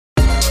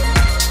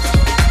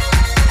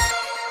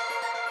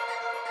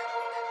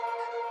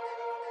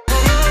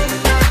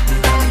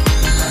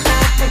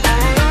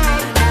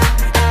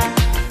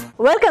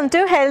Welcome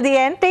to healthy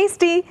and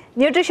tasty.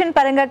 Nutrition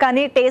పరంగా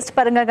కానీ taste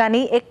పరంగా కానీ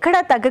ఎక్కడా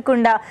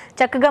తగ్గకుండా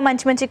చక్కగా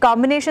మంచి మంచి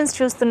కాంబినేషన్స్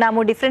చూస్తున్నాము.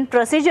 డిఫరెంట్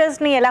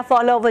ప్రొసీజర్స్ని ఎలా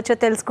ఫాలో అవ్వచ్చో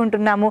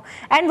తెలుసుకుంటున్నాము.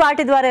 అండ్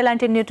వాటి ద్వారా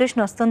ఎలాంటి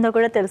న్యూట్రిషన్ వస్తుందో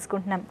కూడా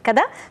తెలుసుకుంటున్నాం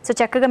కదా. సో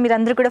చక్కగా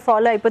మీరందరూ కూడా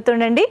ఫాలో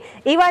అయిపోతుండండి.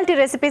 ఇవాల్టి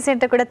రెసిపీస్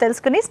ఏంటో కూడా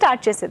తెలుసుకుని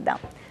స్టార్ట్ చేసేద్దాం.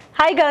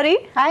 Hi Gauri.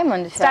 Hi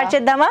Manjusha. Start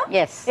చేద్దామా?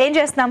 ఏం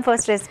చేస్తున్నాం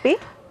ఫస్ట్ రెసిపీ?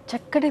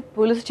 చక్కటి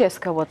పులుసు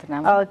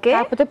చేసుకోబోతున్నాం.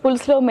 కాకపోతే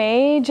పులుసులో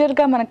మేజర్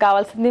గా మనకు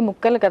కావాల్సింది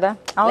ముక్కలు కదా.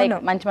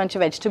 మంచి మంచి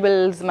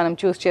వెజిటబుల్స్ మనం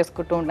చూస్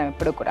చేసుకుంటూ ఉంటాం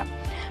ఎప్పుడు కూడా.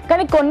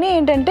 కానీ కొన్ని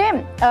ఏంటంటే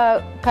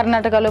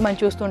కర్ణాటకలో మనం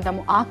చూస్తూ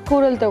ఉంటాము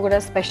ఆకుకూరలతో కూడా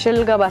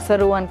స్పెషల్ గా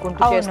బసరు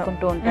అనుకుంటూ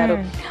చేసుకుంటూ ఉంటారు.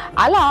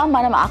 అలా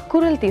మనం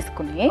ఆకుకూరలు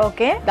తీసుకుని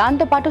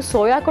దాంతో పాటు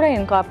సోయా కూడా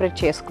ఇన్కార్పొరేట్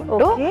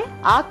చేసుకుంటూ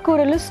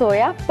ఆకుకూరలు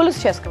సోయా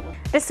పులుసు చేసుకోవాలి.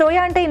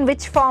 సోయా అంటే in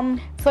which form?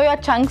 Soya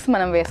chunks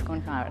మనం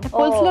వేసుకుంటున్నాం.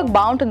 పులుసులో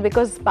బాగుంటుంది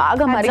బికాజ్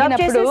బాగా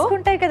మరిగినప్పుడు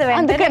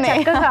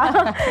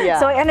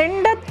సోయా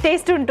నిండా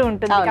టేస్ట్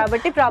ఉంటుంది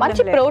కాబట్టి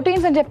మంచి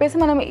ప్రోటీన్స్ అని చెప్పేసి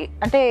మనం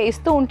అంటే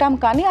ఇస్తూ ఉంటాం.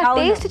 కానీ ఆ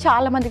టేస్ట్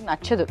చాలా మందికి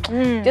నచ్చదు.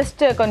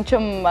 జస్ట్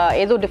కొంచెం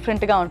ఏదో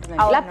డిఫరెంట్ గా ఉంటుంది.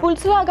 ఇలా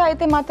పులుసు లాగా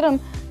అయితే మాత్రం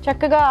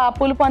చక్కగా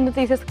పులుపు అంతా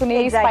తీసేసుకుని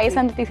స్పైస్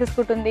అంతా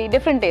తీసేసుకుంటుంది.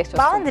 డిఫరెంట్ టేస్ట్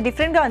బాగుంది,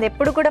 డిఫరెంట్ గా ఉంది.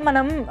 ఎప్పుడు కూడా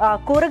మనం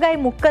కూరగాయ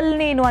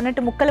ముక్కల్ని నువ్వు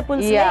అన్నట్టు ముక్కల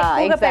పులుసు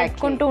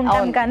పెట్టుకుంటూ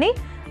ఉంటాం, కానీ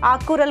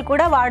ఆకుకూరలు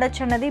కూడా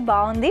వాడచ్చు అన్నది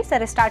బాగుంది.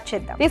 సరే స్టార్ట్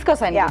చేద్దాం.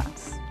 తీసుకోసండి.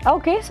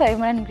 ఓకే, సో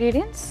మన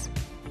ఇంగ్రీడియంట్స్.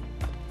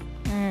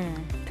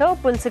 సో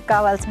పులుసుకి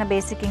కావాల్సిన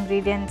బేసిక్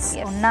ఇంగ్రీడియంట్స్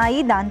ఉన్నాయి.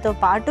 దాంతో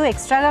పాటు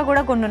ఎక్స్ట్రాగా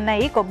కూడా కొన్ని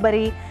ఉన్నాయి.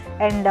 కొబ్బరి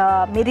అండ్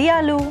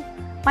మిరియాలు.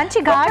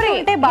 మంచి ఘాటు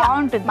ఉంటే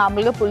బాగుంటుంది.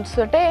 మామూలుగా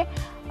పులుసు అంటే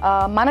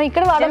మనం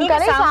ఇక్కడ వాడడం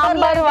కానీ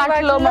సాంబార్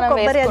వాటిలో మనం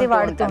కొబ్బరి అది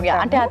వాడుతాం.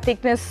 అంటే ఆ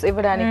థిక్నెస్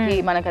ఇవ్వడానికి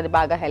మనకు అది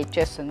బాగా హెల్ప్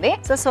చేస్తుంది.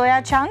 సో సోయా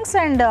చంక్స్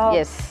అండ్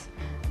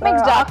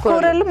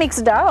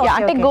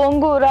అంటే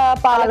గోంగూర,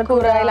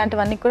 పాలకూర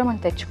ఇలాంటివన్నీ కూడా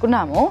మనం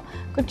తెచ్చుకున్నాము.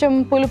 కొంచెం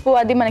పులుపు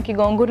అది మనకి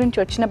గోంగూర నుంచి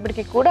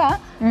వచ్చినప్పటికీ కూడా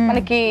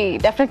మనకి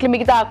డెఫినెట్లీ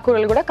మిగతా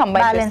ఆకుకూరలు కూడా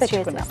కంబైన్ చేసి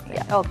తెచ్చుకున్నాం.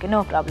 Okay,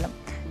 no problem.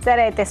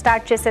 సరే అయితే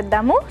స్టార్ట్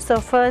చేసేద్దాము. సో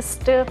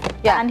ఫస్ట్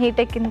ప్యాన్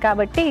హీట్ ఎక్కింది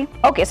కాబట్టి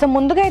ఓకే. సో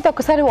ముందుగా అయితే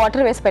ఒకసారి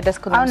వాటర్ వేసి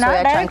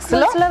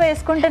పెట్టేసుకుందాం.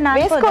 వేసుకుంటే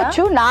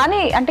వేసుకోవచ్చు.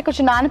 నాని అంటే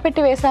కొంచెం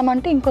నానపెట్టి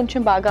వేసామంటే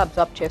ఇంకొంచెం బాగా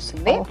అబ్జర్వ్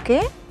చేస్తుంది. Okay,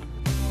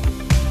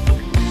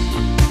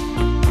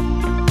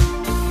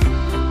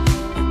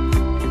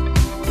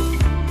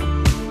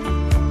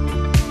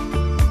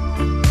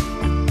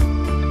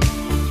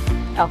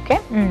 okay.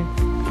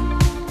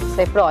 సో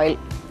ఇప్పుడు ఆయిల్.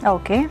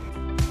 ఓకే,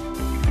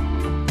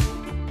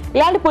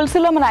 ఇలాంటి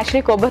పులుసులో మనం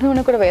యాక్చువల్లీ కొబ్బరి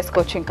నూనె కూడా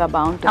వేసుకోవచ్చు, ఇంకా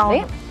బాగుంటుంది.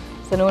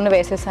 సో నూనె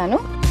వేసేసాను.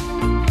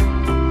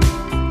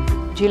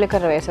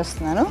 జీలకర్ర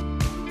వేసేస్తున్నాను.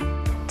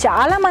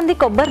 చాలా మంది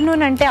కొబ్బరి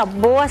నూనె అంటే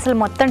అబ్బో అసలు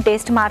మొత్తం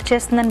టేస్ట్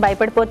మార్చేస్తుందని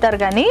భయపడిపోతారు,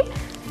 కానీ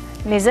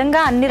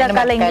నిజంగా అన్ని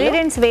రకాల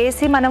ఇంగ్రీడియంట్స్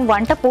వేసి మనం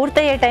వంట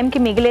పూర్తయ్యే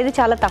టైంకి మిగిలేది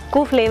చాలా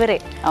తక్కువ ఫ్లేవరే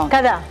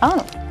కదా.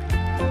 అవును.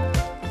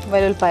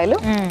 వెల్లుల్లిపాయలు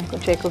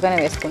కొంచెం ఎక్కువగానే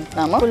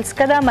వేసుకుంటున్నాము. పులుసు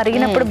కదా,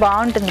 మరిగినప్పుడు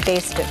బాగుంటుంది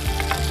టేస్ట్.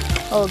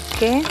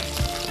 ఓకే,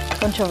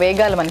 కొంచెం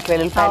వేగాలి మనకి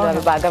వెల్లుల్లిపాయలు.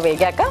 అవి బాగా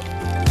వేగాక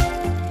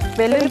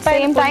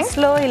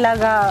వెల్లుల్లిపాయలో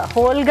ఇలాగా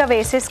హోల్ గా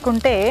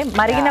వేసేసుకుంటే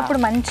మరిగినప్పుడు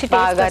మంచి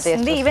టేస్ట్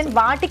వస్తుంది. ఈవెన్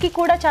వాటికి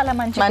కూడా చాలా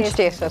మంచి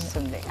టేస్ట్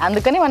వస్తుంది.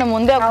 అందుకని మనం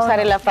ముందే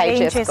ఒకసారి ఇలా ఫ్రై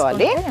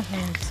చేసుకోవాలి.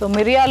 సో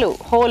మిరియాలు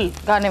హోల్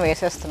గానే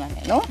వేసేస్తున్నాను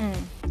నేను.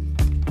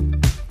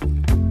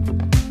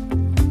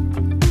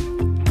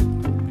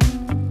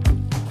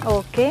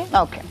 ఓకే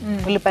ఓకే,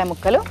 ఉల్లిపాయ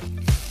ముక్కలు.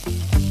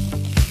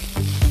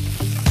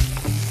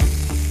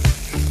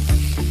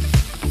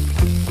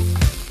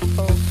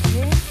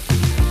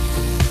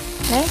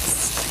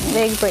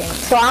 వేగిపోయింది.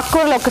 సో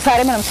ఆకుకూరలు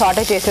ఒక్కసారి మనం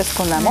సాటే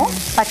చేసేసుకుందాము,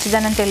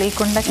 పచ్చిదనం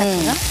తెలియకుండా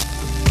చక్కగా.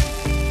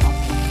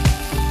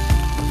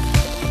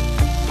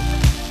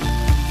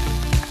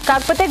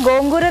 కాకపోతే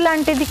గోంగూర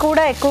లాంటిది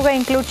కూడా ఎక్కువగా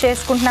ఇంక్లూడ్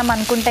చేసుకుంటున్నాం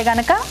అనుకుంటే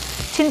గనక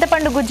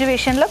చింతపండు గుజ్జు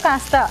విషయంలో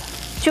కాస్త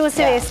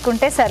చూసి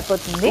వేసుకుంటే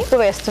సరిపోతుంది. ఉప్పు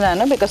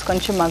వేస్తున్నాను బికాస్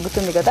కొంచెం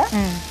మగ్గుతుంది కదా.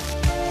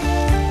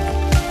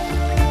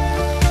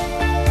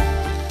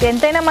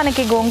 ఎంతైనా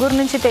మనకి గోంగూర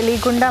నుంచి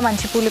తెలియకుండా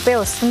మంచి పులిపే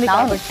వస్తుంది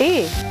కాబట్టి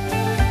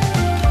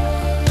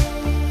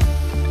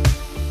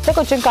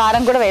కొంచెం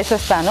కారం కూడా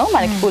వేసేస్తాను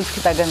మనకి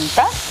పులుసుకి తగ్గంత.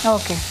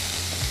 ఓకే,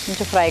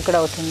 కొంచెం ఫ్రై కూడా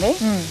అవుతుంది.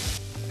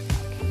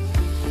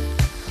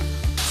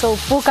 సో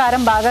ఉప్పు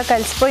కారం బాగా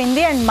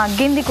కలిసిపోయింది అండ్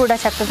మగ్గింది కూడా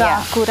చక్కగా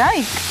కూర.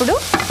 ఇప్పుడు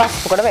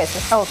పసుపు కూడా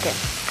వేసేస్తాం. ఓకే,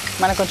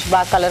 మనకు కొంచెం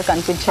బాగా కలర్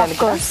కనిపించాలి.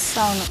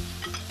 అవును,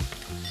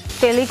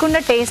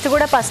 తెలియకుండా టేస్ట్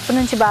కూడా పసుపు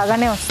నుంచి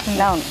బాగానే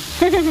వస్తుంది. అవును.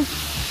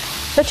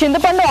 సో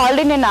చింతపండు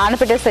ఆల్రెడీ నేను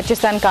నానపెట్టేసి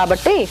తెచ్చిస్తాను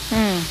కాబట్టి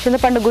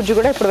చింతపండు గుజ్జు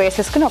కూడా ఇప్పుడు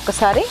వేసేసుకుని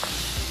ఒక్కసారి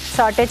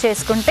సాటే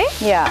చేసుకుంటే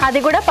అది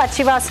కూడా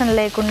పచ్చివాసన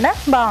లేకుండా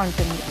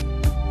బాగుంటుంది.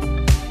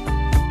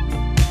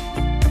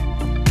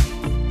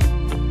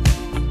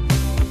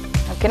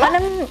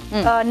 మనం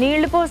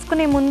నీళ్లు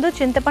పోసుకునే ముందు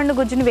చింతపండు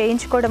గుజ్జుని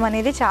వేయించుకోవడం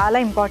అనేది చాలా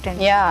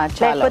ఇంపార్టెంట్.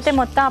 లేకపోతే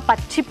మొత్తం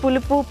పచ్చి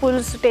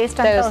పులుసు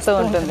టేస్ట్ అంతా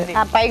ఉంటుంది.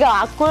 పైగా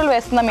ఆకుకూరలు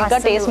వేస్తున్నాం, ఇంకా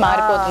టేస్ట్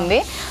మారిపోతుంది.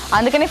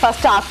 అందుకని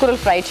ఫస్ట్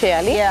ఆకుకూరలు ఫ్రై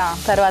చేయాలి,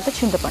 తర్వాత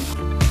చింతపండు.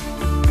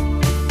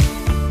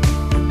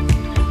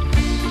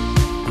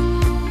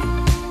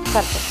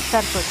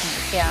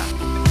 సరిపోతుంది.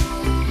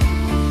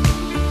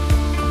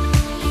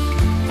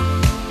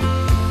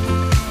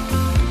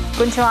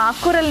 కొంచెం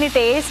ఆకుకూరల్ని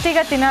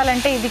టేస్టీగా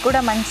తినాలంటే ఇది కూడా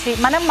మంచి.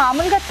 మనం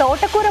మామూలుగా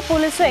తోటకూర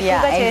పులుసు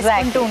ఎక్కువగా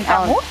చేసుకుంటూ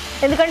ఉంటాము,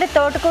 ఎందుకంటే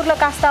తోటకూరలో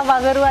కాస్త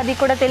వగరు అది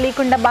కూడా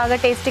తెలియకుండా బాగా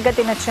టేస్టీగా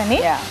తినొచ్చని.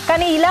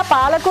 కానీ ఇలా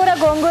పాలకూర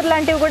గోంగూర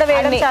లాంటివి కూడా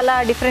వేయడం చాలా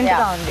డిఫరెంట్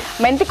గా ఉంది.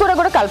 మెంతి కూర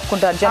కూడా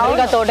కలుపుకుంటారు జనరల్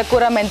గా,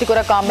 తోటకూర మెంతి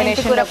కూర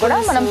కాంబినేషన్ లో కూడా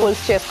మనం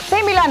పులుసు చేసుకుంటాం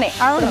సేమ్ ఇలానే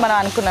మనం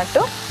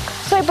అనుకున్నట్టు.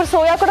 సో ఇప్పుడు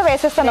సోయా కూడా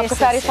వేసేస్తాను,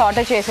 ఒకసారి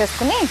సాటే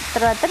చేసేసుకుని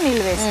తర్వాత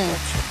నీళ్ళు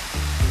వేసుకోవచ్చు.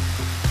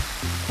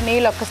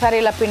 నీళ్ళు ఒక్కసారి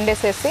ఇలా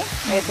పిండేసేసి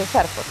వేసేసి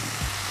సరిపోతుంది.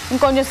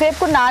 ఇంకొంచెం సేపు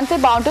కూడా నానితే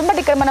బాగుంటుంది, బట్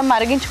ఇక్కడ మనం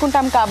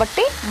మరిగించుకుంటాం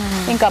కాబట్టి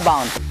ఇంకా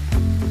బాగుంటుంది.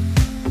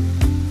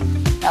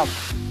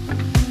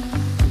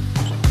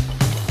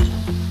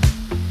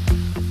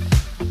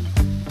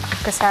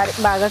 ఒక్కసారి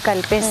బాగా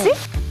కలిపేసి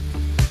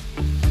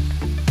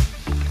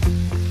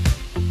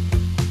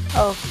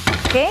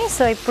ఓకే.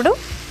 సో ఇప్పుడు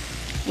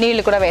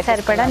నీళ్ళు కూడా వేసి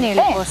సరిపడా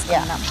నీళ్ళు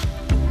పోసుకుందాం.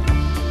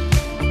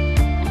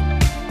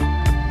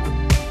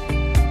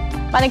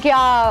 మనకి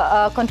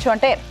కొంచెం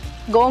అంటే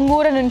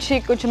గోంగూర నుంచి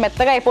కొంచెం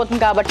మెత్తగా అయిపోతుంది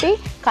కాబట్టి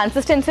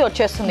కన్సిస్టెన్సీ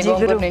వచ్చేస్తుంది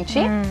గోంగూర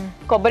నుంచి.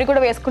 కొబ్బరి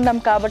కూడా వేసుకుంటాం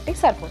కాబట్టి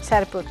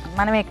సరిపోతుంది.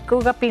 మనం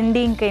ఎక్కువగా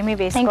పిండి ఇంకేమీ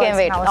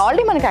వేసుకోవాలి.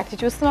 ఆల్రెడీ మనకి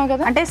యాక్చువల్లీ చూస్తున్నాం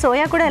కదా, అంటే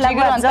సోయా కూడా ఎలా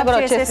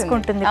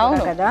చేసుకుంటుంది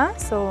కదా,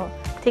 సో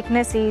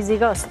థిక్నెస్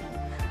ఈజీగా వస్తుంది.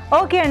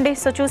 ఓకే అండి,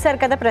 సో చూసారు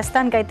కదా,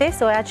 ప్రస్తుతానికైతే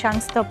సోయా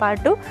చంక్స్తో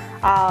పాటు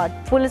ఆ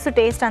పులుసు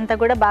టేస్ట్ అంతా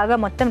కూడా బాగా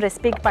మొత్తం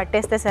రెసిపీకి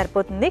పట్టేస్తే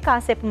సరిపోతుంది.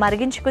 కాసేపు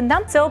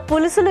మరిగించుకుందాం. సో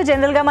పులుసులు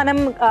జనరల్గా మనం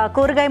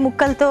కూరగాయ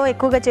ముక్కలతో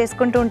ఎక్కువగా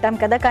చేసుకుంటూ ఉంటాం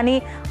కదా, కానీ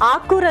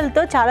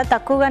ఆకుకూరలతో చాలా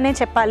తక్కువగానే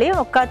చెప్పాలి,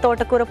 ఒక్క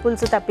తోటకూర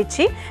పులుసు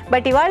తప్పించి.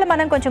 బట్ ఇవాళ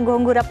మనం కొంచెం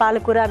గోంగూర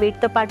పాలకూర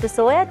వీటితో పాటు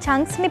సోయా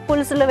చంక్స్ని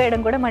పులుసులో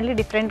వేయడం కూడా మళ్ళీ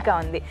డిఫరెంట్గా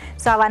ఉంది.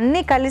 సో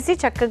అవన్నీ కలిసి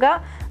చక్కగా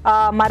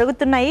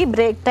మరుగుతున్నాయి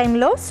బ్రేక్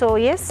టైంలో. So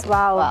yes,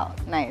 wow,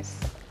 nice,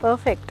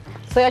 perfect.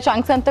 Soya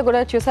chunks అంతా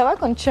కూడా చూసావా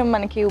కొంచెం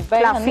మనకి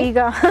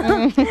ఫ్లఫీగా,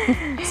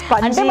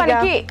 అంటే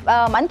మనకి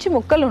మంచి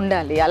ముక్కలు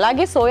ఉండాలి.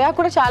 అలాగే సోయా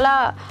కూడా చాలా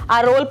ఆ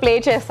రోల్ ప్లే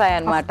చేస్తాయి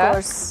అన్నమాట.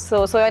 సో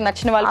సోయా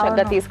నచ్చిన వాళ్ళు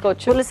చక్కగా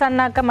తీసుకోవచ్చు. పులుసు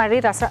అన్నాక మరి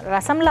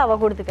రసంలో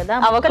అవ్వకూడదు కదా,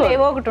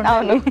 ఏవో ఒకటి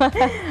ఉండాలి.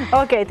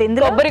 ఓకే, అయితే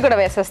ఇందులో కొబ్బరి కూడా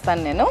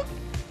వేసేస్తాను నేను.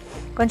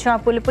 కొంచెం ఆ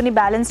పులుపుని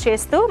బ్యాలెన్స్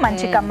చేస్తూ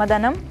మంచి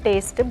కమ్మదనం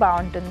టేస్ట్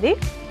బాగుంటుంది.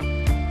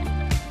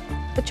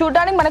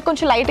 చూడడానికి మనకు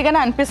కొంచెం లైట్ గానే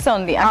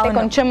అనిపిస్తుంది, అంటే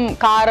కొంచెం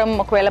కారం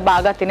ఒకవేళ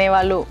బాగా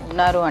తినేవాళ్ళు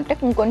ఉన్నారు అంటే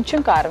కొంచెం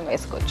కారం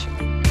వేసుకోవచ్చు.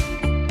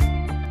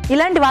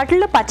 ఇలాంటి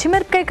వాటిల్లో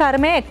పచ్చిమిరపకాయ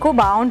కారమే ఎక్కువ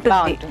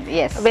బాగుంటుంది.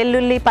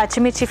 వెల్లుల్లి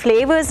పచ్చిమిర్చి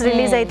ఫ్లేవర్స్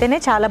రిలీజ్ అయితేనే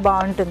చాలా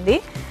బాగుంటుంది.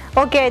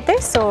 ఓకే, అయితే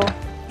సో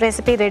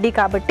రెసిపీ రెడీ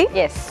కాబట్టి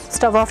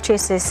స్టవ్ ఆఫ్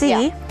చేసేసి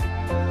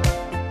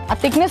ఆ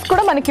థిక్నెస్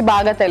కూడా మనకి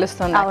బాగా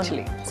తెలుస్తుంది.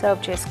 యాక్చువల్లీ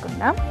సర్వ్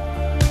చేసుకుందాం.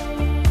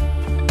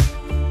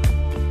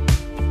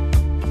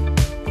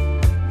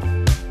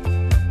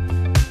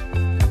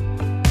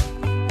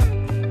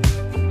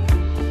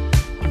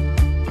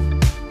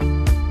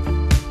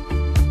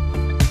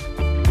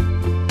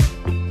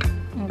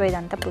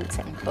 ఇదంతా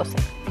పులుసు పోసే.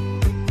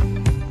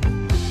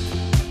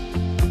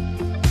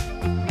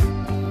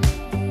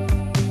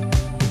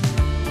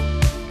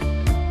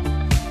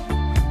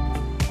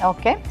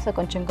 ఓకే, సో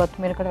కొంచెం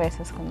కొత్తిమీర కూడా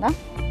వేసేసుకుందాం.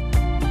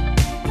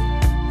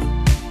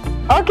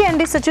 ఓకే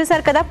అండి, సో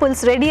చూసారు కదా,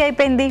 పులుసు రెడీ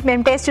అయిపోయింది.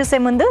 మేము టేస్ట్ చూసే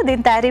ముందు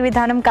దీని తయారీ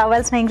విధానం,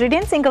 కావాల్సిన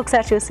ఇంగ్రీడియంట్స్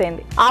ఇంకొకసారి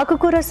చూసేయండి.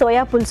 ఆకుకూర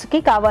సోయా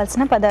పులుసుకి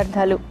కావాల్సిన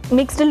పదార్థాలు: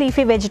 మిక్స్డ్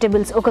లీఫీ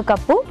వెజిటబుల్స్ 1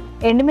 కప్పు,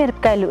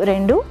 ఎండుమిరపకాయలు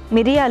 2,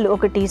 మిరియాలు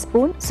 1 tea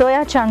spoon,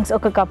 soya chunks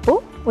 1 cup,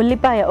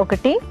 ఉల్లిపాయ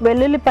 1,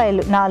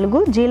 వెల్లుల్లిపాయలు 4,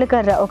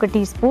 జీలకర్ర 1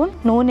 టీ స్పూన్,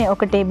 నూనె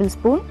 1 టేబుల్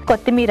స్పూన్,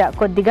 కొత్తిమీర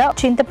కొద్దిగా,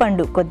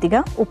 చింతపండు కొద్దిగా,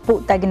 ఉప్పు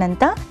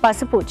తగినంత,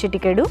 పసుపు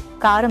చిటికెడు,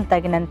 కారం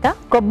తగినంత,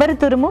 కొబ్బరి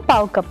తురుము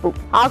 1/2 కప్పు.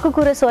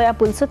 ఆకుకూర సోయా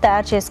పులుసు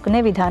తయారు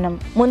చేసుకునే విధానం: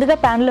 ముందుగా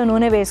పాన్ లో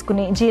నూనె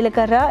వేసుకుని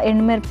జీలకర్ర,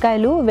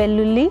 ఎండుమిరపకాయలు,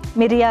 వెల్లుల్లి,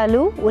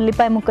 మిరియాలు,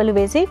 ఉల్లిపాయ ముక్కలు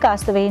వేసి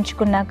కాస్త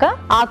వేయించుకున్నాక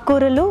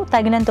ఆకుకూరలు,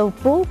 తగినంత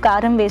ఉప్పు,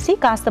 కారం వేసి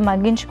కాస్త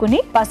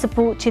మగ్గించుకుని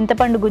పసుపు,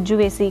 చింతపండు గుజ్జు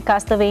వేసి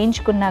కాస్త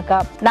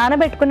వేయించుకున్నాక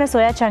నానబెట్టుకున్న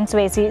సోయా చంక్స్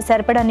వేసి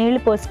సరిపడా నీళ్లు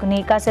పోసుకుని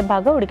కాసేపు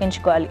బాగా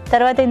ఉడికించుకోవాలి.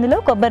 తర్వాత ఇందులో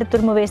కొబ్బరి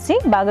తురుము వేసి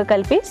బాగా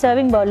కలిపి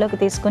సర్వింగ్ బౌల్ లోకి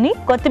తీసుకుని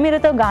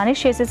కొత్తిమీరతో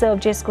గార్నిష్ చేసి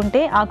సర్వ్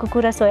చేసుకుంటే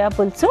ఆకుకూర సోయా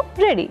పులుసు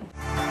రెడీ.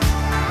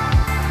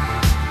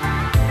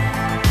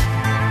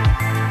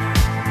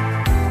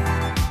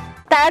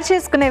 తయారు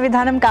చేసుకునే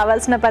విధానం,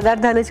 కావాల్సిన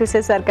పదార్థాలు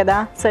చూసేసారు కదా,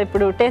 సో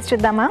ఇప్పుడు టేస్ట్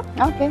చూద్దామా?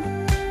 Okay,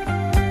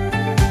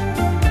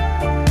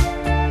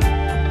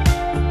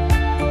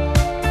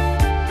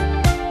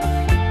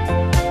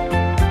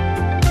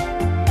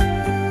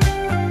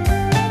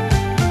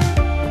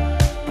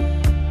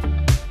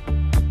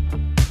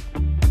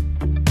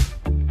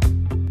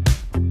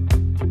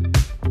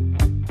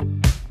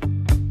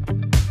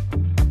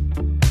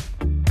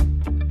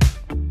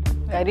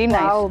 very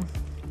nice.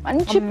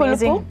 మంచి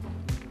పులుపు,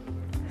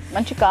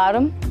 మంచి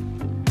కారం,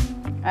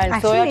 అండ్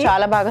సోయా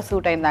చాలా బాగా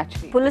సూట్ అయింది.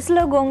 యాక్చువల్లీ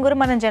పులుసులో గోంగూర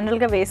మనం జనరల్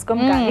గా వేసుకోం,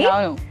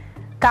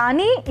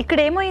 కానీ ఇక్కడ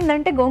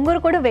ఏమైందంటే గోంగూర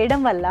కూడా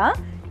వేయడం వల్ల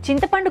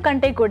చింతపండు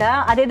కంటే కూడా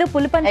అదేదో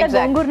పులుపు అంతా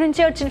గోంగూర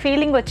నుంచే వచ్చిన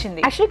ఫీలింగ్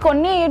వచ్చింది. యాక్చువల్లీ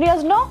కొన్ని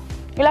ఏరియాస్ లో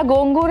ఇలా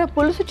గోంగూర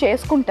పులుసు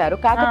చేసుకుంటారు,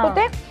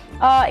 కాకపోతే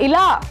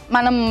ఇలా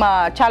మనం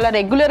చాలా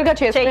రెగ్యులర్ గా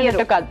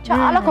చేసుకునేటట్టు కాదు.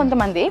 చాలా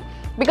కొంతమంది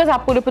బికాస్ ఆ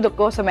పులుపు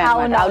కోసమే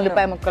అన్నమాట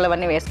ఉల్లిపాయ ముక్కలు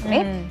అవన్నీ వేసుకుని.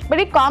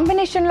 బట్ ఈ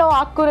కాంబినేషన్ లో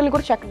ఆకుకూరలు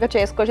కూడా చక్కగా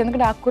చేసుకోవచ్చు,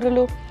 ఎందుకంటే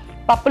ఆకుకూరలు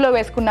పప్పులో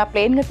వేసుకున్న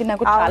ప్లెయిన్ గా తిన్నా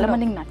కూడా చాలా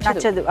మందికి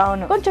నచ్చదు.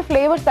 అవును, కొంచెం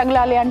ఫ్లేవర్స్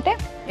తగలాలి అంటే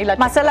ఇలా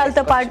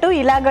మసాలాలతో పాటు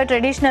ఇలాగా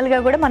ట్రెడిషనల్ గా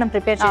కూడా మనం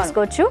ప్రిపేర్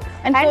చేసుకోవచ్చు.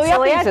 అండ్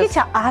సోయాకి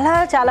చాలా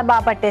చాలా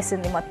బాగా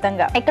పట్టేసింది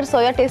మొత్తంగా. ఇక్కడ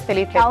సోయా టేస్ట్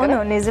తెలియట్లేదు. అవును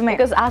నిజమే,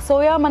 బికాస్ ఆ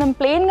సోయా మనం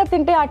ప్లెయిన్ గా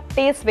తింటే ఆ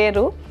టేస్ట్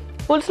వేరు,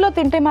 పులుసులో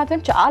తింటే మాత్రం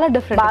చాలా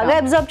డిఫరెంట్, బాగా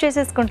అబ్జర్వ్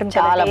చేసేసుకుంటుంది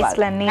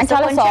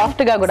చాలా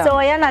సాఫ్ట్ గా కూడా.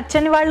 సోయా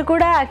నచ్చని వాళ్ళు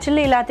కూడా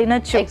యాక్చువల్లీ ఇలా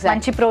తినొచ్చు,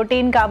 మంచి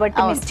ప్రోటీన్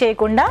కాబట్టి మిస్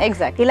చేయకుండా.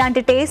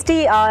 ఇలాంటి టేస్టీ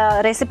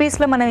రెసిపీస్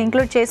లో మనం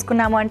ఇంక్లూడ్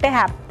చేసుకున్నాము అంటే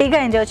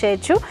హ్యాపీగా ఎంజాయ్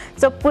చేయొచ్చు.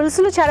 సో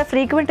పులుసులు చాలా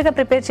ఫ్రీక్వెంట్ గా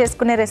ప్రిపేర్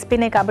చేసుకునే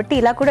రెసిపీనే కాబట్టి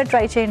ఇలా కూడా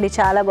ట్రై చేయండి,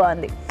 చాలా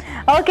బాగుంది.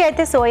 ఓకే,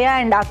 అయితే సోయా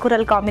అండ్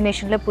ఆకుకూరల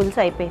కాంబినేషన్ లో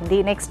పులుసు అయిపోయింది.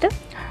 నెక్స్ట్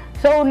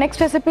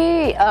రెసిపీ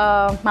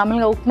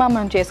మామూలుగా ఉప్మా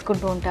మనం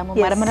చేసుకుంటూ ఉంటాము,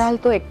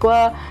 మరమరాలతో ఎక్కువ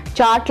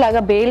చాట్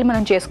లాగా బేల్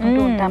మనం చేసుకుంటూ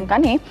ఉంటాం,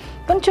 కానీ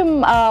కొంచెం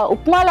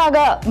ఉప్మా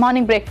లాగా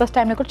మార్నింగ్ బ్రేక్ఫాస్ట్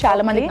టైంలో కూడా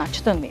చాలా మందికి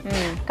నచ్చుతుంది.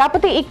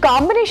 కాకపోతే ఈ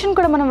కాంబినేషన్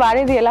కూడా మనం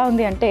వాడేది ఎలా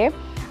ఉంది అంటే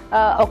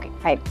ఓకే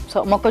ఫైన్, సో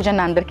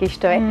మొక్కజొన్న అందరికీ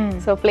ఇష్టమే,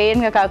 సో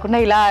ప్లెయిన్ గా కాకుండా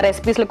ఇలా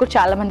రెసిపీస్ లో కూడా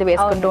చాలా మంది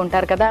వేసుకుంటూ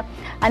ఉంటారు కదా,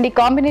 అండ్ ఈ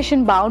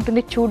కాంబినేషన్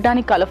బాగుంటుంది,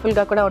 చూడడానికి కలర్ఫుల్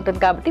గా కూడా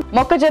ఉంటుంది, కాబట్టి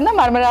మొక్కజొన్న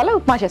మరమరాల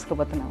ఉప్మా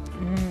చేసుకోబోతున్నాం.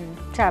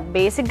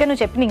 బేసిక్ గా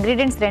నువ్వు చెప్పిన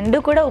ఇంగ్రీడియంట్స్ రెండు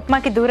కూడా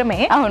ఉప్మాకి దూరమే.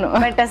 అవును,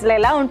 బట్ అసలు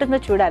ఎలా ఉంటుందో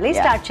చూడాలి.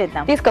 స్టార్ట్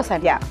చేద్దాం,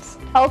 తీసుకోసారి.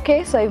 ఓకే,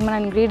 సో ఇవి మన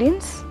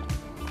ఇంగ్రీడియంట్స్.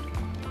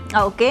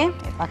 ఓకే,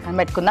 పక్కన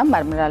పెట్టుకుందాం.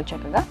 మరమరాలు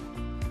చక్కగా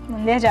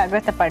ముందే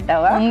జాగ్రత్త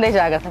పడ్డావా? ముందే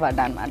జాగ్రత్త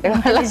పడ్డా అనమాట.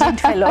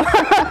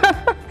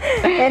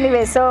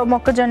 ఎనీవే, సో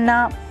మొక్కజొన్న,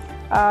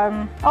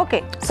 ఓకే,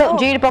 సో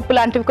జీడిపప్పు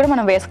లాంటివి కూడా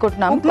మనం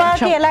వేసుకుంటున్నాం.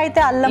 ఉప్మాకి ఎలా అయితే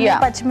అల్లం,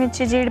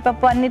 పచ్చిమిర్చి,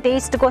 జీడిపప్పు అన్ని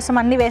టేస్ట్ కోసం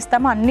అన్ని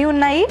వేస్తాము, అన్ని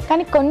ఉన్నాయి,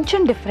 కానీ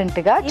కొంచెం డిఫరెంట్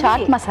గా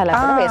చాట్ మసాలా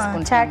కూడా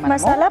వేసుకుంటాం. చాట్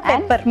మసాలా,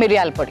 పెప్పర్,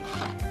 మిరియాల పొడి,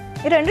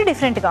 ఈ రెండు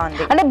డిఫరెంట్ గా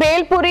ఉంది. అంటే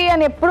బేల్పూరి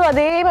అని ఎప్పుడు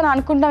అదే మనం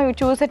అనుకుంటాం, ఇవి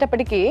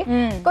చూసేటప్పటికి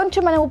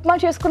కొంచెం మనం ఉప్మా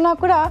చేసుకున్నా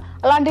కూడా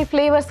అలాంటి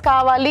ఫ్లేవర్స్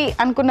కావాలి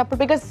అనుకున్నప్పుడు,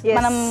 బికాస్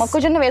మనం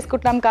మొక్కజొన్న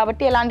వేసుకుంటున్నాం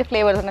కాబట్టి ఎలాంటి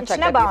ఫ్లేవర్స్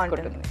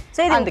బాగుంటుంది. సో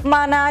ఇది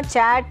ఉప్మానా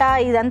చాటా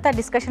ఇదంతా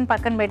డిస్కషన్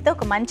పక్కన పెడితే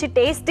ఒక మంచి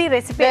టేస్టీ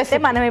రెసిపీ అయితే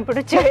మనం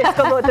ఇప్పుడు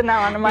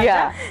చేసుకోబోతున్నాం అనమాట.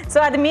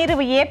 సో అది మీరు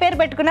ఏ పేరు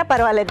పెట్టుకున్నా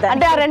పర్వాలేదు,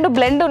 అంటే ఆ రెండు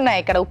బ్లెండ్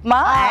ఉన్నాయి ఇక్కడ, ఉప్మా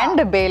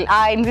అండ్ బేల్, ఆ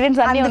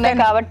ఇంగ్రీడియంట్స్ అన్ని ఉన్నాయి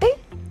కాబట్టి.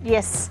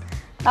 Yes,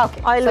 okay,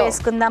 oil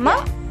వేసుకుందామా?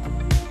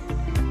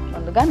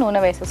 ముందుగా నూనె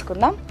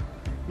వేసేసుకుందాం.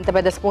 ఇంత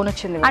పెద్ద స్పూన్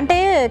వచ్చింది అంటే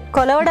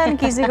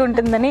కొలవడానికి ఈజీగా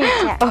ఉంటుందని.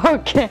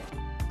 ఓకే,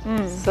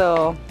 సో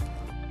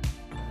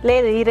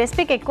లేదు ఈ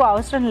రెసిపీకి ఎక్కువ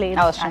అవసరం లేదు,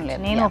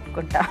 నేను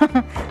ఒప్పుకుంటా.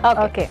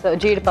 ఓకే, సో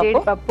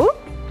జీడిపప్పు,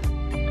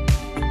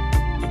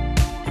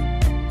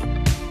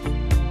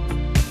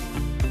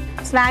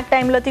 స్నాక్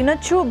టైంలో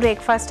తినొచ్చు,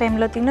 బ్రేక్ఫాస్ట్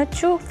టైంలో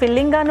తినొచ్చు,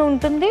 ఫిల్లింగ్ గాను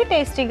ఉంటుంది,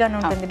 టేస్టీగాను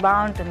ఉంటుంది,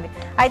 బాగుంటుంది.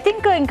 ఐ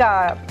థింక్ ఇంకా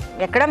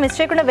ఎక్కడ మిస్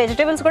చేయకుండా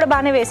వెజిటేబుల్స్ కూడా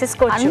బాగానే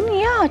వేసేసుకోవచ్చు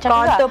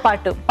తో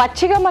పాటు.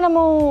 పచ్చిగా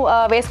మనము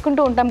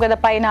వేసుకుంటూ ఉంటాం కదా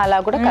పైన, అలా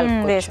కూడా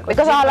కలుపుకోవచ్చు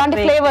బికాజ్ అలాంటి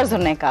ఫ్లేవర్స్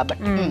ఉన్నాయి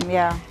కాబట్టి.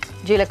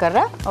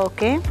 జీలకర్ర,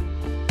 ఓకే,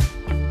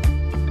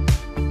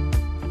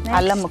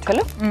 అల్లం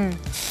ముక్కలు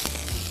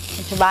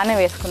కొంచెం బాగానే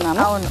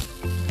వేసుకున్నాము. అవును,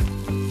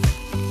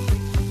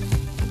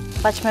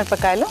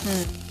 పచ్చిమిరపకాయలు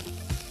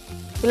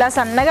ఇలా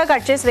సన్నగా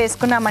కట్ చేసి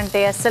వేసుకున్నామంటే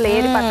అసలు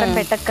ఏది పక్కన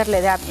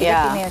పెట్టక్కర్లేదు,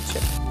 హ్యాపీగా తినేయచ్చు.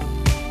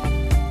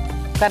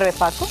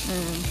 కరివేపాకు,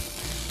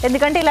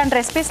 ఎందుకంటే ఇలాంటి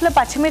రెసిపీస్లో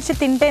పచ్చిమిర్చి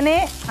తింటేనే,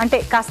 అంటే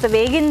కాస్త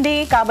వేగింది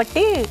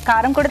కాబట్టి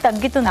కారం కూడా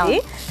తగ్గుతుంది,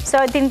 సో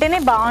అది తింటేనే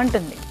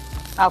బాగుంటుంది.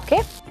 ఓకే,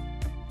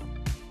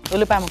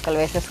 ఉల్లిపాయ ముక్కలు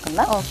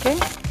వేసేసుకుందాం. ఓకే,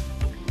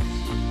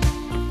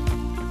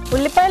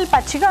 ఉల్లిపాయలు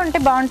పచ్చిగా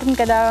ఉంటే బాగుంటుంది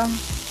కదా,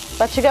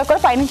 పచ్చిగా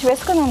కూడా పైనుంచి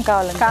వేసుకుందాం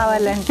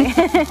కావాలంటే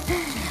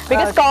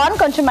బికాస్ కార్న్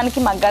కొంచెం మనకి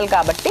మగ్గాలి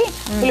కాబట్టి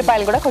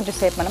ఉల్లిపాయలు కూడా కొంచెం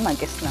సేపు మనం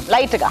మగ్గిస్తున్నాం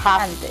లైట్గా,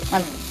 అంతే.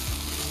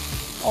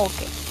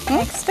 ఓకే,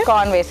 నెక్స్ట్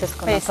కార్న్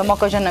వేసేసుకున్నాం,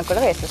 మొక్కజొన్న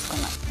కూడా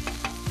వేసేసుకున్నాం.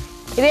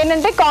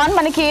 ఇదేంటంటే కార్న్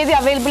మనకి ఏది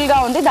అవైలబుల్ గా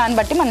ఉంది దాన్ని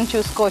బట్టి మనం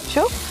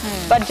చూసుకోవచ్చు,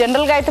 బట్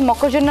జనరల్ గా అయితే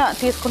మొక్కజొన్న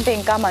తీసుకుంటే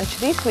ఇంకా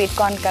మంచిది స్వీట్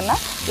కార్న్ కన్నా.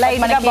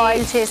 లైట్ గా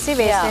బాయిల్ చేసి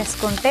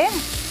వేసేసుకుంటే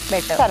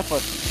బెటర్,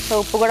 సరిపోతుంది. సో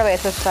ఉప్పు కూడా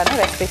వేసేస్తాను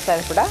రెసిపీస్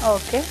అది కూడా.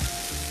 ఓకే,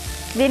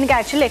 దీనికి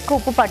యాక్చువల్లీ ఎక్కువ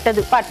ఉప్పు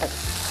పట్టదు,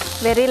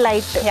 వెరీ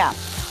లైట్.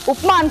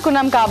 ఉప్మా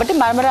అనుకున్నాం కాబట్టి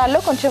మరమరాల్లో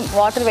కొంచెం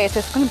వాటర్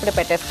వేసేసుకుని ఇప్పుడు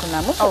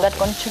పెట్టేసుకున్నాము, సో దట్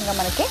కొంచెంగా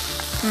మనకి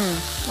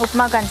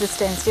ఉప్మా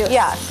కన్సిస్టెన్సీ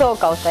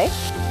సోక్ అవుతాయి.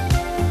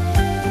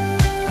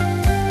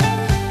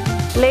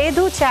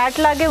 లేదు చాట్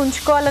లాగే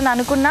ఉంచుకోవాలని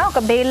అనుకున్నా, ఒక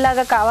బేల్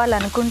లాగా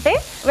కావాలనుకుంటే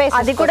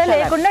అది కూడా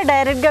లేకుండా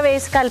డైరెక్ట్ గా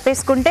వేసి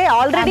కలిపేసుకుంటే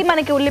ఆల్రెడీ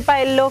మనకి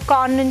ఉల్లిపాయల్లో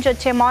కార్న్ నుంచి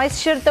వచ్చే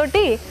మాయిశ్చర్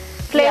తోటి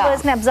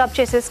ఫ్లేవర్స్ ని అబ్జార్బ్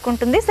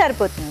చేసేసుకుంటుంది,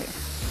 సరిపోతుంది.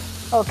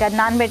 ఓకే, అది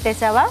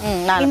నానబెట్టేసావా?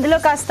 ఇందులో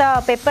కాస్త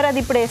పెప్పర్ అది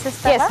ఇప్పుడు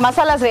వేసేస్తా,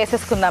 మసాలాస్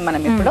వేసేసుకుందాం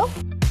మనం ఇప్పుడు.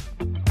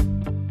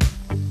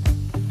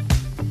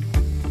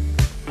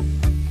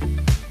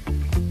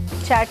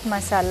 చాట్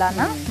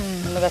మసాలానా?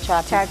 ముందుగా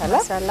చాట్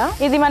మసాలా.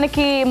 ఇది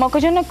మనకి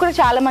మొక్కజొన్నకు కూడా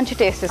చాలా మంచి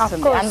టేస్ట్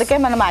ఇస్తుంది, అందుకే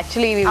మనం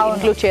యాక్చువల్లీ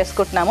ఇంక్లూడ్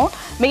చేసుకుంటున్నాము.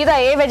 మిగతా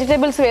ఏ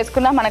వెజిటేబుల్స్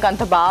వేసుకున్నా మనకు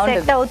అంత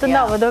బాగుంటుంది, అవుతుందో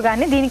అవ్వదో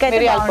కానీ దీనికైతే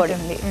మిరియాల పొడి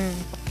ఉంది.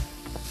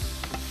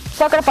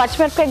 సో అక్కడ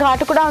పచ్చిమిరపకాయ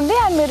ఘాటు కూడా ఉంది,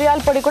 అండ్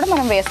మిరియాల పొడి కూడా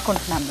మనం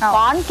వేసుకుంటున్నాం.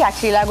 కార్న్కి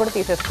యాక్చువల్లీ ఇలా కూడా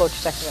తీసేసుకోవచ్చు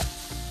చక్కగా.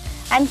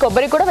 అండ్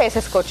కొబ్బరి కూడా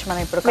వేసేసుకోవచ్చు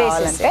మనం ఇప్పుడు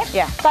కావాలంటే,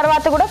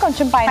 తర్వాత కూడా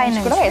కొంచెం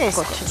పైన కూడా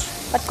వేసుకోవచ్చు.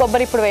 బట్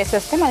కొబ్బరి ఇప్పుడు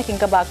వేసేస్తే మనకి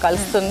ఇంకా బాగా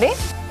కలుస్తుంది.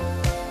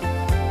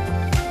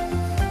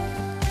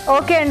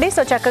 ఓకే అండి,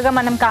 సో చక్కగా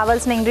మనం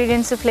కావాల్సిన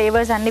ఇంగ్రీడియంట్స్,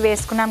 ఫ్లేవర్స్ అన్ని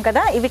వేసుకున్నాం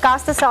కదా. ఇవి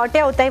కాస్త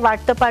సాటే అవుతాయి,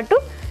 వాటితో పాటు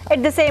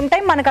ఎట్ ద సేమ్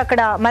టైం మనకు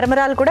అక్కడ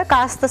మరమరాలు కూడా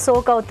కాస్త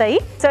సోక్ అవుతాయి.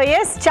 సో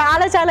ఎస్,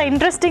 చాలా చాలా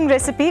ఇంట్రెస్టింగ్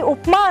రెసిపీ.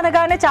 ఉప్మా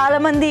అనగానే చాలా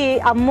మంది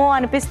అమ్మో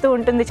అనిపిస్తూ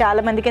ఉంటుంది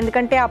చాలా మందికి,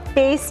 ఎందుకంటే ఆ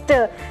పేస్ట్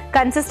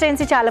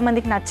కన్సిస్టెన్సీ చాలా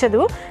మందికి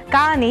నచ్చదు.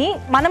 కానీ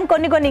మనం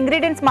కొన్ని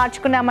ఇంగ్రీడియంట్స్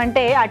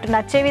మార్చుకున్నామంటే అటు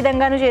నచ్చే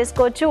విధంగాను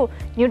చేసుకోవచ్చు,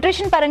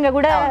 న్యూట్రిషన్ పరంగా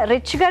కూడా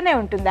రిచ్ గానే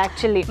ఉంటుంది.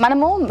 యాక్చువల్లీ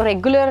మనము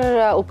రెగ్యులర్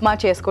ఉప్మా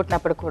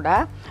చేసుకుంటున్నప్పుడు కూడా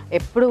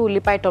ఎప్పుడు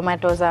ఉల్లిపాయ,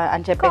 టొమాటోస్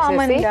అని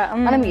చెప్పేసి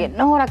మనం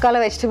ఎన్నో రకాల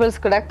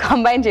వెజిటబుల్స్ కూడా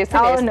కంబైన్ చేసి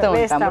వేస్తూ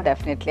ఉంటాము.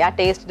 డెఫినెట్లీ ఆ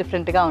టేస్ట్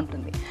డిఫరెంట్ గా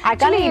ఉంటుంది.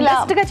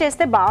 ఇలా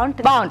చేస్తే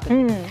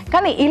బాగుంటుంది.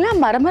 కానీ ఇలా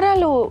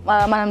మరమరాలు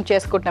మనం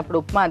చేసుకుంటున్నప్పుడు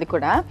ఉప్మా అది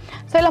కూడా,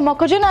 సో ఇలా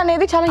మొక్కజొన్న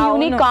అనేది చాలా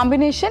యూనిక్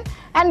కాంబినేషన్.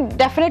 అండ్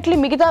డెఫినెట్లీ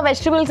మిగతా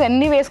వెజిటబుల్స్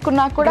ఎన్ని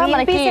వేసుకున్నా కూడా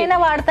మనకి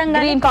వాడతాం,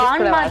 కానీ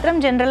కార్న్ మాత్రం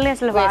జనరల్లీ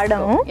అసలు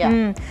వాడము.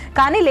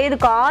 కానీ లేదు,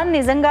 కార్న్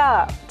నిజంగా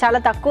చాలా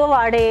తక్కువ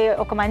వాడే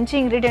ఒక మంచి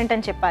ఇంగ్రీడియంట్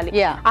అని చెప్పాలి.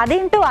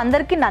 అదేంటో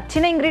అందరికి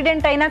నచ్చిన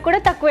ఇంగ్రీడియంట్ అయినా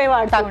కూడా తక్కువే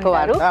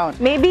వాడతారు.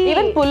 Maybe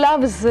even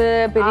pulaos,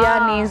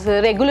 biryanis,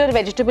 regular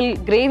vegetable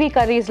gravy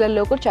curries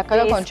లలో కూడా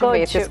చక్కగా కొంచెం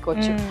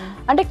వేసుకోవచ్చు.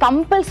 అంటే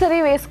కంపల్సరీ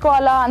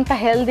వేసుకోవాలా, అంత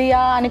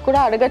హెల్దీయా అని కూడా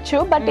అడగచ్చు.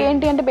 బట్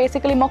ఏంటి అంటే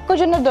బేసికలీ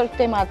మొక్కజొన్న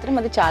దొరికితే మాత్రం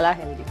అది చాలా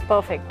హెల్దీ,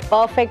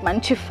 పర్ఫెక్ట్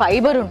మంచి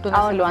ఫైబర్ ఉంటుంది.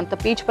 అసలు అంత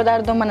పీచు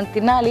పదార్థం మనం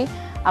తినాలి,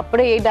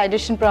 అప్పుడే ఏ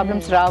డైజెషన్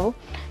ప్రాబ్లమ్స్ రావు.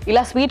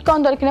 ఇలా స్వీట్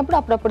కార్న్ దొరికినప్పుడు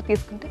అప్పుడప్పుడు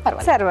తీసుకుంటే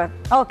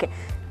పర్వాలేదు. ఓకే,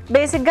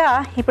 బేసిక్ గా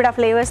ఇప్పుడు ఆ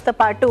ఫ్లేవర్స్ తో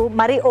పాటు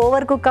మరి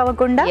ఓవర్ కుక్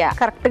అవ్వకుండా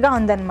కరెక్ట్ గా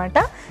ఉందన్నమాట.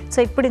 సో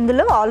ఇప్పుడు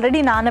ఇందులో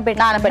ఆల్రెడీ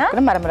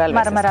నానబెట్టుకున్న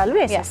మరమరాలు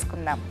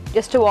వేసేసుకుందాం.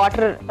 జస్ట్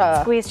వాటర్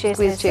స్క్వీజ్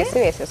చేసి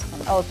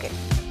వేసేసుకుందాం. ఓకే,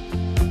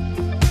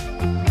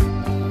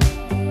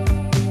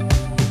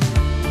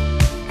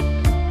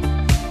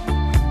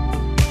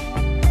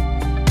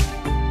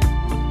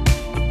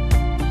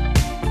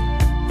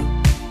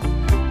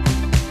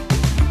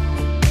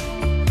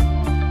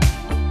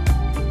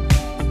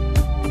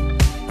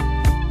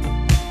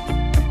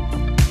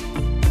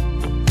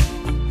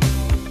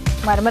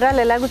 మరమరాలు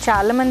ఎలాగో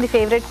చాలా మంది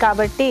ఫేవరెట్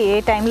కాబట్టి ఏ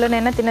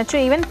టైంలోనైనా తినొచ్చు.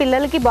 ఈవెన్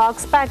పిల్లలకి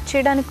బాక్స్ ప్యాక్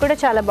చేయడానికి కూడా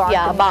చాలా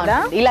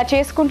బాగుంటుంది. ఇలా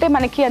చేసుకుంటే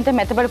మనకి అంతే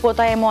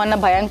మెత్తబడిపోతాయేమో అన్న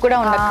భయం కూడా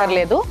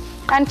ఉండక్కర్లేదు.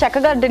 అండ్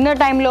చక్కగా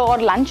డిన్నర్ టైంలో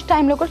ఆర్ లంచ్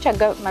టైంలో కూడా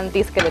చక్కగా మనం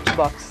తీసుకెళ్ళచ్చు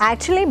బాక్స్.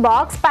 యాక్చువల్లీ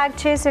బాక్స్ ప్యాక్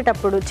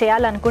చేసేటప్పుడు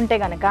చేయాలనుకుంటే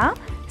కనుక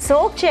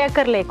సోక్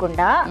చేయక్కర్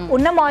లేకుండా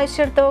ఉన్న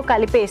మాయిశ్చర్తో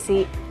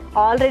కలిపేసి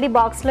ఆల్రెడీ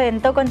బాక్స్ లో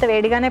ఎంతో కొంత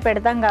వేడిగానే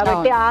పెడతాం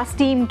కాబట్టి ఆ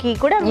స్టీమ్ కి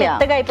కూడా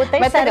మెత్తగా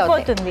అయిపోతాయి,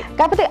 సరిపోతుంది.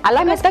 కాకపోతే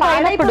అలా మెత్తగా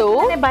అయినప్పుడు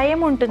భయం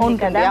ఉంటుంది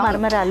కదా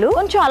మరమరాలు.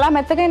 కొంచెం అలా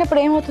మెత్తగా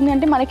అయినప్పుడు ఏమవుతుంది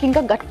అంటే మనకి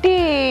ఇంకా గట్టి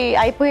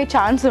అయిపోయే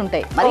ఛాన్స్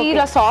ఉంటాయి, మరి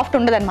ఇలా సాఫ్ట్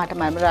ఉండదు అనమాట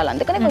మరమరాలు.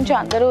 అందుకని కొంచెం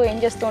అందరూ ఏం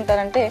చేస్తూ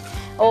ఉంటారంటే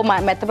ఓ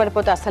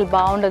మెత్తపడిపోతే అసలు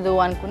బాగుండదు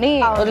అనుకుని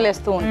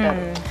వదిలేస్తూ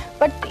ఉంటారు.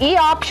 బట్ ఈ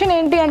ఆప్షన్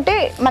ఏంటి అంటే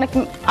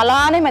మనకి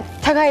అలానే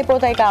మెత్తగా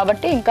అయిపోతాయి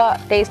కాబట్టి ఇంకా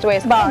టేస్ట్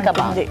వైస్ ఇంకా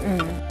బాగుంది.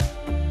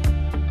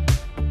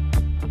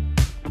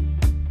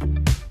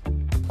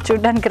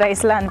 చూడ్డానికి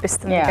రైస్ లా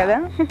అనిపిస్తుంది కదా.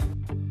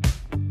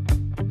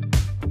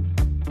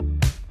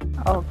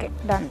 Okay,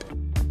 done.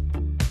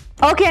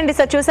 ఓకే అండి,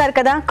 సో చూసారు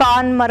కదా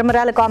కార్న్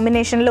మరమరాల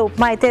కాంబినేషన్లో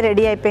ఉప్మా అయితే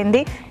రెడీ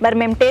అయిపోయింది. మరి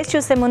మేము టేస్ట్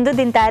చూసే ముందు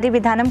దీని తయారీ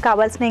విధానం,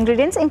 కావాల్సిన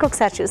ఇంగ్రీడియంట్స్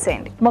ఇంకొకసారి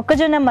చూసేయండి.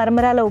 మొక్కజొన్న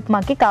మరమరాల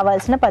ఉప్మాకి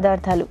కావాల్సిన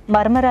పదార్థాలు: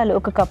 మరమరాలు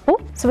 1 కప్పు,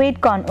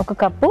 స్వీట్ కార్న్ 1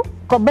 కప్పు,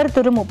 కొబ్బరి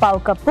తురుము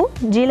 1/2 కప్పు,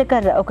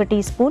 జీలకర్ర 1 టీ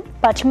స్పూన్,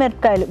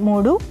 పచ్చిమిరపకాయలు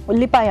 3,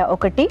 ఉల్లిపాయ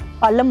 1,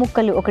 అల్లం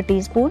ముక్కలు 1 tea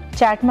spoon,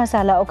 chaat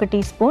masala 1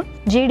 tea spoon,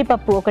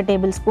 జీడిపప్పు 1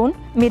 టేబుల్ స్పూన్,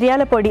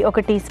 మిరియాల పొడి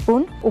 1 టీ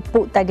స్పూన్,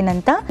 ఉప్పు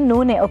తగినంత,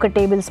 నూనె 1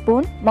 టేబుల్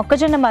స్పూన్.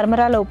 మొక్కజొన్న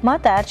మరమరాల ఉప్మా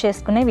తయారు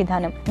చేసుకునే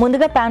విధానం: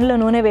 ముందుగా పాన్ లో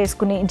నూనె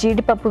వేసుకుని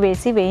జీడిపప్పు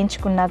వేసి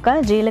వేయించుకున్నాక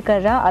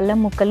జీలకర్ర,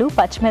 అల్లం ముక్కలు,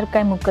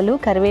 పచ్చిమిరపకాయ ముక్కలు,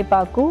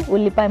 కరివేపాకు,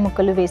 ఉల్లిపాయ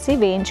ముక్కలు వేసి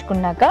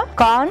వేయించుకున్నాక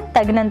కార్న్,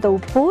 తగినంత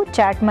ఉప్పు,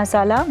 చాట్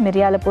మసాలా,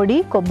 మిరియాల పొడి,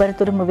 కొబ్బరి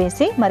తురుము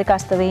వేసి మరి కాస్త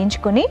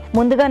వేయించుకుని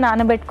ముందుగా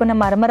నానబెట్టుకున్న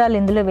మరమరాలు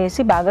ఇందులో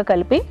వేసి బాగా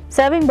కలిపి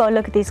సర్వింగ్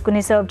బౌల్లోకి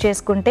తీసుకుని సర్వ్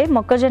చేసుకుంటే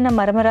మొక్కజొన్న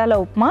మరమరాల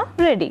ఉప్మా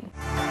రెడీ.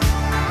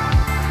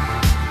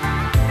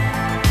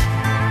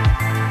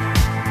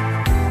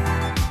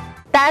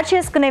 తయారు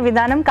చేసుకునే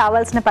విధానం,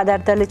 కావాల్సిన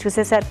పదార్థాలు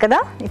చూసేశారు కదా.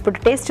 ఇప్పుడు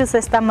టేస్ట్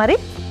చూసేస్తాం. మరి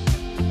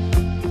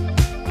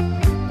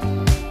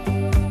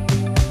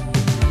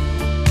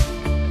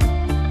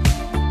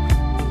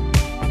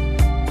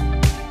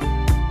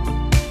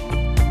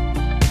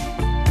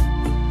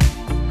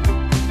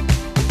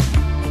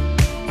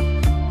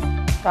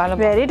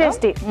వెరీ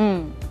టేస్టీ.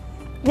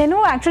 నేను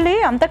యాక్చువల్లీ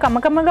అంత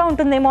కమ్మకమ్మగా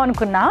ఉంటుందేమో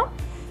అనుకున్నా,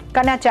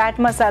 కానీ ఆ చాట్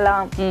మసాలా,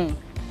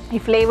 ఈ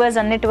ఫ్లేవర్స్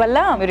అన్నిటి వల్ల,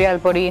 మిరియాల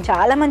పొడి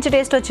చాలా మంచి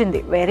టేస్ట్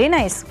వచ్చింది. Very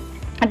nice.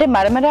 అంటే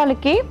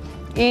మరమరాలకి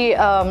ఈ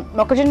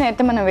మొక్కజొన్న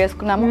అయితే మనం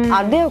వేసుకున్నాము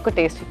అదే ఒక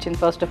టేస్ట్ ఇచ్చింది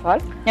ఫస్ట్ ఆఫ్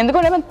ఆల్.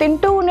 ఎందుకంటే మనం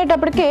తింటూ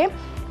ఉండేటప్పటికే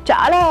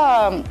చాలా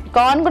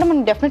కార్న్ కూడా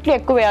మనం డెఫినెట్లీ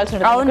ఎక్కువ వేయాల్సి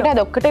ఉంటుంది,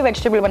 అది ఒక్కటే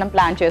వెజిటబుల్ మనం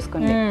ప్లాన్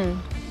చేసుకుంది.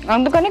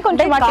 అందుకని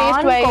కొంచెం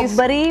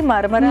కొబ్బరి,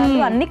 మరమరాలు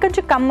అన్ని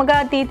కొంచెం కమ్మగా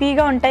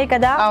తీతీగా ఉంటాయి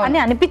కదా అని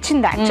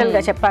అనిపించింది యాక్చువల్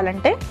గా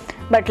చెప్పాలంటే.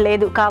 బట్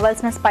లేదు,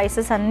 కావాల్సిన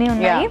స్పైసెస్ అన్నీ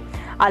ఉన్నాయి.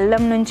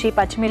 అల్లం నుంచి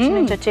పచ్చిమిర్చి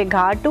నుంచి వచ్చే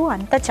ఘాటు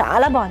అంతా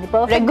చాలా బాగుంది.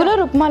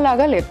 రెగ్యులర్ ఉప్మా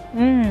లాగా లేదు,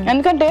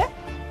 ఎందుకంటే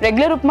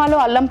రెగ్యులర్ ఉప్మాలో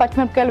అల్లం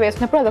పచ్చిమిరపకాయలు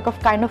వేసినప్పుడు అదొక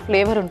కైండ్ ఆఫ్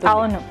ఫ్లేవర్ ఉంటుంది.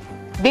 అవును,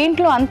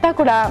 దీంట్లో అంతా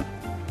కూడా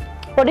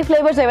పొడి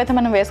ఫ్లేవర్స్ ఏవైతే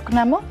మనం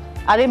వేసుకున్నామో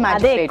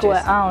అదే ఎక్కువ.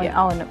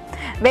 అవును,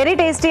 వెరీ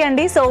టేస్టీ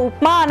అండి. సో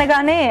ఉప్మా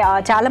అనగానే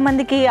చాలా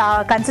మందికి ఆ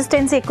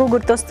కన్సిస్టెన్సీ ఎక్కువ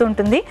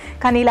గుర్తొస్తుంటుంది,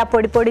 కానీ ఇలా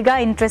పొడి పొడిగా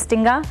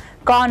ఇంట్రెస్టింగ్గా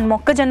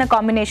మొక్కజొన్న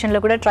కాంబినేషన్లో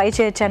కూడా ట్రై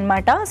చేయొచ్చు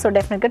అనమాట. సో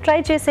డెఫినెట్గా ట్రై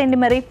చేసేయండి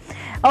మరి.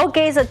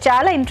 ఓకే, సో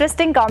చాలా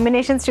ఇంట్రెస్టింగ్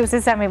కాంబినేషన్స్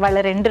చూసేసాము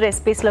ఇవాళ 2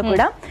 రెసిపీస్లో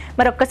కూడా.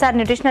 మరి ఒక్కసారి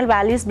న్యూట్రిషనల్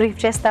వాల్యూస్ బ్రీఫ్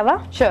చేస్తావా?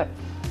 షూర్.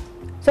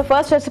 సో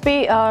ఫస్ట్ రెసిపీ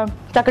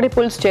చక్కటి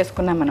పులుసు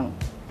చేసుకున్నాం మనం.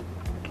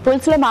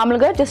 పులుసులో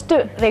మామూలుగా జస్ట్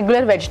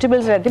రెగ్యులర్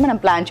వెజిటబుల్స్ అయితే మనం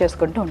ప్లాన్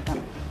చేసుకుంటూ ఉంటాం.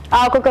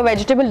 ఒక్కొక్క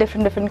వెజిటబుల్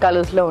డిఫరెంట్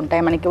కలర్స్లో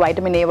ఉంటాయి, మనకి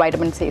వైటమిన్ ఏ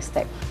వైటమిన్ సి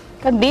ఇస్తాయి.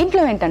 కానీ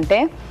దీంట్లో ఏంటంటే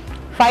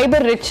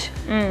ఫైబర్ రిచ్,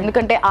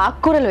 ఎందుకంటే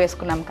ఆకుకూరలు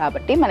వేసుకున్నాం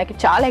కాబట్టి మనకి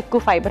చాలా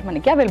ఎక్కువ ఫైబర్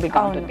మనకి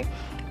అవైలబుల్గా ఉంటుంది.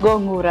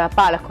 గోంగూర,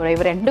 పాలకూర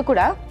ఇవి 2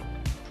 కూడా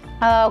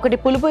ఒకటి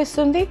పులుపు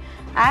ఇస్తుంది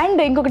అండ్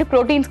ఇంకొకటి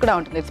ప్రోటీన్స్ కూడా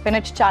ఉంటుంది.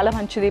 స్పినచ్ చాలా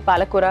మంచిది,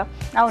 పాలకూర.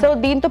 సో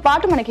దీంతో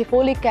పాటు మనకి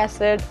ఫోలిక్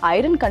యాసిడ్,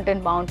 ఐరన్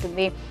కంటెంట్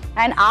బాగుంటుంది.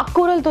 అండ్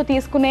ఆకుకూరలతో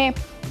తీసుకునే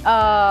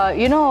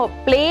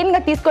ప్లెయిన్గా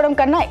తీసుకోవడం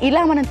కన్నా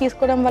ఇలా మనం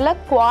తీసుకోవడం వల్ల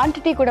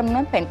క్వాంటిటీ కూడా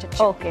మనం పెంచచ్చు.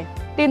 ఓకే,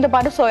 దీంతో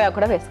పాటు సోయా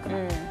కూడా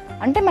వేసుకున్నాం.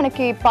 అంటే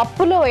మనకి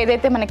పప్పులో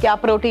ఏదైతే మనకి ఆ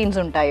ప్రోటీన్స్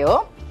ఉంటాయో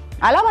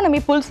అలా మనం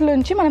ఈ పులుసు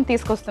నుంచి మనం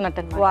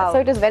తీసుకొస్తున్నట్టు అనమాట. So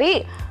it is very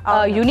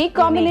unique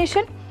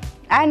combination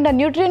and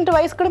nutrient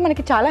vice కూడా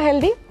మనకి చాలా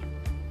హెల్దీ,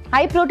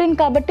 హై ప్రోటీన్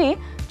కాబట్టి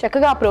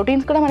చక్కగా ఆ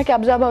ప్రోటీన్స్ కూడా మనకి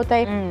అబ్జర్వ్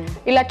అవుతాయి.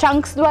 ఇలా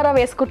చంక్స్ ద్వారా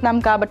వేసుకుంటున్నాం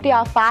కాబట్టి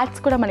ఆ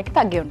ఫ్యాట్స్ కూడా మనకి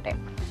తగ్గి ఉంటాయి.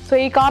 సో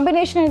ఈ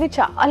కాంబినేషన్ అనేది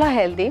చాలా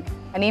హెల్దీ.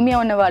 అనీమియా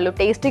ఉన్న వాళ్ళు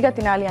టేస్టీగా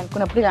తినాలి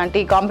అనుకున్నప్పుడు ఇలాంటి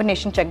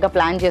కాంబినేషన్ చక్కగా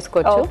ప్లాన్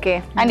చేసుకోవచ్చు.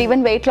 అండ్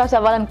ఈవెన్ వెయిట్ లాస్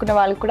అవ్వాలనుకున్న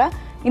వాళ్ళు కూడా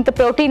ఇంత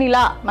ప్రోటీన్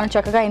ఇలా మనం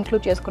చక్కగా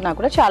ఇంక్లూడ్ చేసుకున్నా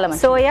కూడా చాలా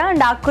మంచి. సోయా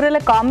అండ్ ఆకుకూరల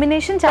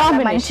కాంబినేషన్ చాలా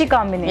మంచి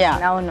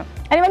కాంబినేషన్. అవును,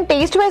 అండ్ ఈవెన్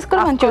టేస్ట్ వైస్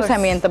కూడా మనం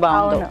చూసాము ఎంత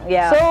బాగుందో.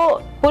 సో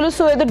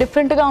పులుసు ఏదో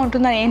డిఫరెంట్ గా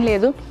ఉంటుందని ఏం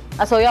లేదు,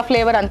 ఆ సోయా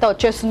ఫ్లేవర్ అంతా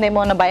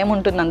వచ్చేస్తుందేమో అన్న భయం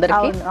ఉంటుంది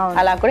అందరికి,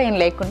 అలా కూడా ఏం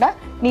లేకుండా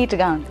నీట్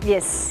గా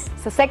ఉంది.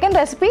 సో సెకండ్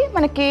రెసిపీ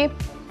మనకి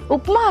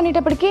ఉప్మా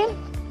అనేటప్పటికి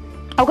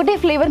ఒకటే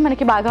ఫ్లేవర్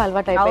మనకి బాగా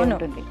అలవాటు అయిపోయి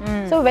ఉంటుంది.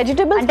 సో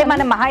వెజిటబుల్ అంటే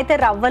మనం మహా అయితే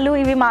రవ్వలు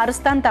ఇవి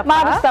మారుస్తాం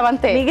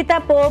అంతే, మిగతా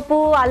పోపు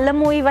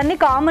అల్లము ఇవన్నీ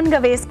కామన్ గా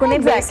వేసుకునే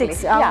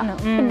బేసిక్స్.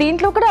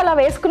 దీంట్లో కూడా అలా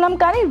వేసుకున్నాం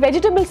కానీ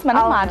వెజిటబుల్స్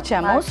మనం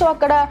మార్చాము. సో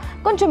అక్కడ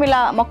కొంచెం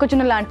ఇలా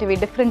మొక్కజొన్న లాంటివి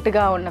డిఫరెంట్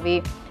గా ఉన్నవి,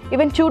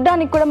 ఈవెన్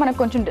చూడడానికి కూడా మనకు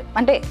కొంచెం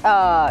అంటే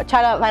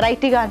చాలా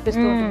వెరైటీగా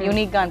అనిపిస్తుంది,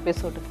 యూనిక్ గా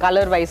అనిపిస్తుంది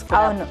కలర్ వైజ్.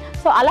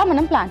 సో అలా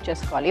మనం ప్లాన్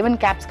చేసుకోవాలి. ఈవెన్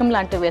క్యాప్సికమ్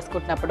లాంటివి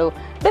వేసుకుంటున్నప్పుడు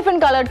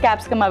డిఫరెంట్ కలర్డ్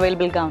క్యాప్సికమ్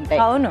అవైలబుల్ గా ఉంటాయి.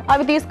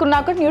 అవి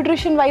తీసుకున్నాక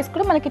న్యూట్రిషన్ వైజ్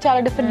కూడా మనకి చాలా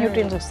డిఫరెంట్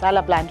న్యూట్రియన్స్ వస్తాయి,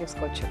 అలా ప్లాన్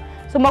చేసుకోవచ్చు.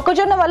 సో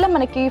మొక్కజొన్న వల్ల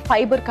మనకి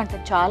ఫైబర్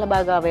కంటెంట్ చాలా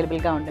బాగా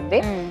అవైలబుల్ గా ఉంటుంది.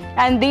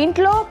 అండ్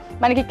దీంట్లో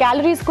మనకి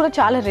క్యాలరీస్ కూడా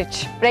చాలా రిచ్.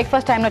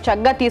 బ్రేక్ఫాస్ట్ టైంలో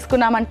చక్కగా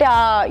తీసుకున్నామంటే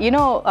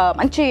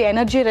మంచి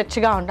ఎనర్జీ రిచ్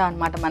గా ఉంటాం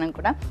అనమాట మనం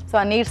కూడా. సో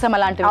ఆ నీరసం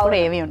అలాంటివి కూడా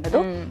ఏమీ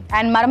ఉండదు.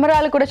 అండ్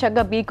మరమరాలు కూడా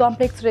చక్కగా బి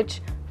కాంప్లెక్స్ రిచ్,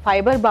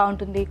 ఫైబర్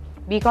బాగుంటుంది.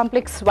 బి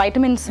కాంప్లెక్స్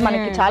వైటమిన్స్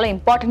మనకి చాలా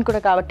ఇంపార్టెంట్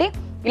కూడా కాబట్టి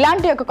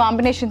ఇలాంటి ఒక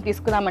కాంబినేషన్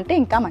తీసుకున్నామంటే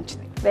ఇంకా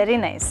మంచిది. Very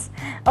nice.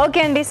 ఓకే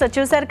అండి, సో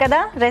చూసారు కదా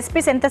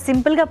రెసిపీస్ ఎంత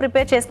సింపుల్గా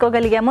ప్రిపేర్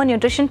చేసుకోగలిగామో.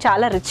 న్యూట్రిషన్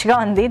చాలా రిచ్గా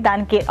ఉంది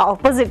దానికి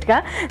ఆపోజిట్గా.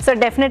 సో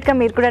డెఫినెట్గా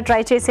మీరు కూడా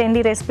ట్రై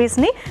చేసేయండి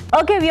రెసిపీస్ని.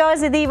 ఓకే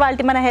వ్యూవర్స్, ఇది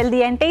ఇవాల్టి మన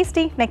హెల్దీ అండ్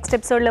టేస్టీ. నెక్స్ట్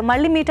ఎపిసోడ్లో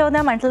మళ్ళీ మీట్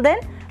అవుదాం. Until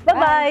then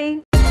bye.